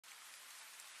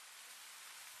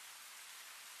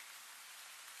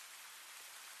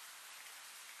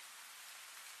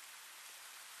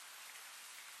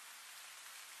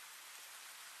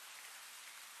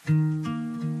I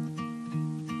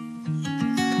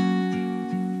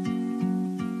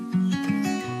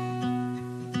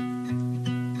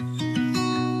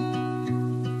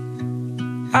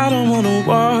don't wanna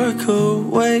walk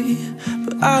away,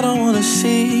 but I don't wanna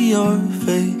see your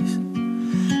face.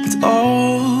 It's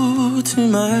all too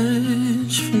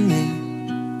much for me.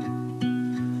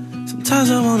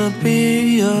 Sometimes I wanna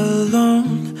be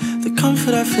alone. The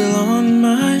comfort I feel on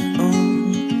my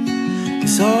own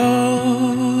is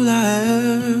all I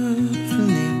ever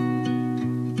need.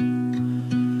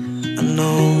 I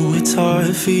know it's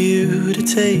hard for you to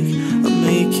take. I'll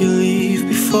make you leave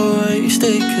before you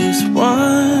stay, 'cause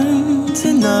one's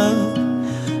enough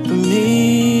for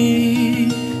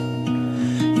me.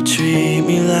 You treat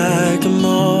me like I'm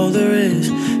all there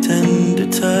is, tender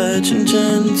touch and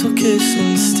gentle kiss,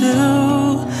 and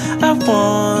still I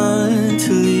want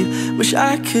to leave. Wish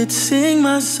I could sing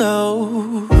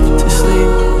myself to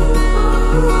sleep.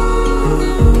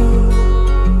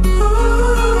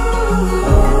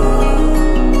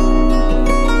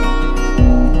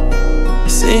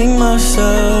 Sing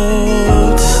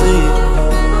myself to sleep.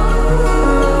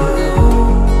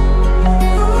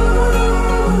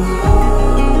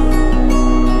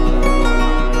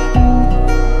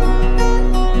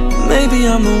 Maybe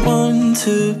I'm the one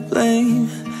to blame.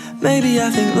 Maybe I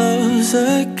think love's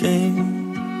a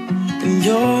game, and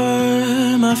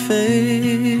you're my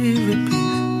favorite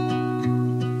piece.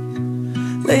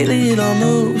 Lately it all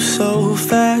moves so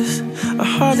fast, I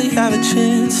hardly have a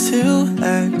chance to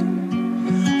act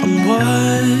on what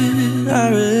I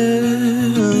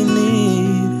really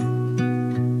need.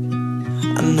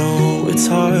 I know it's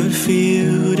hard for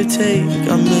you to take.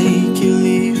 I'll make you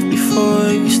leave before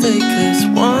you stay, 'cause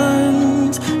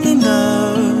one's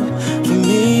enough for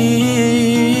me.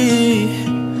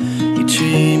 You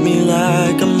treat me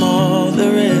like I'm all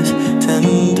there is,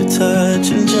 tender touch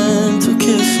and gentle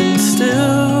kiss, and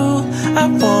still I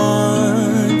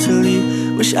want to leave.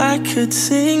 Wish I could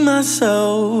sing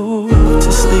myself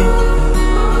to sleep.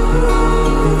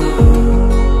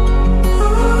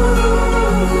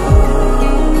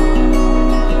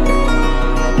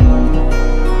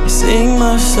 Sing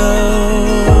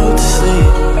myself to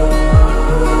sleep.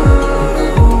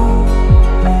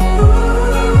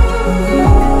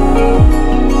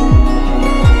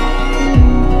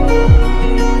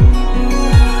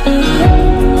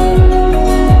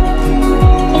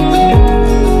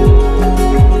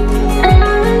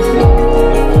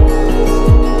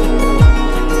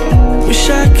 Wish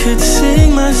I could sing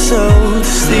myself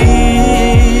to sleep,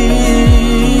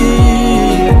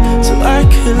 so I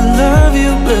could love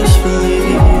you blissfully.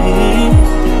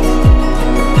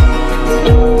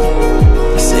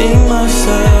 Sing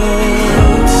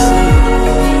myself to sleep.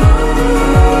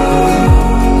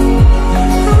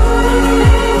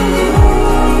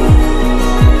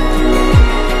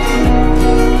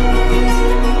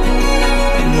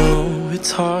 I know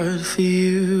it's hard for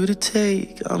you to take.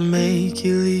 I'll make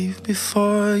you leave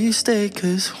before you stay,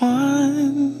 'cause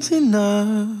one's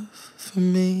enough for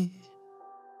me.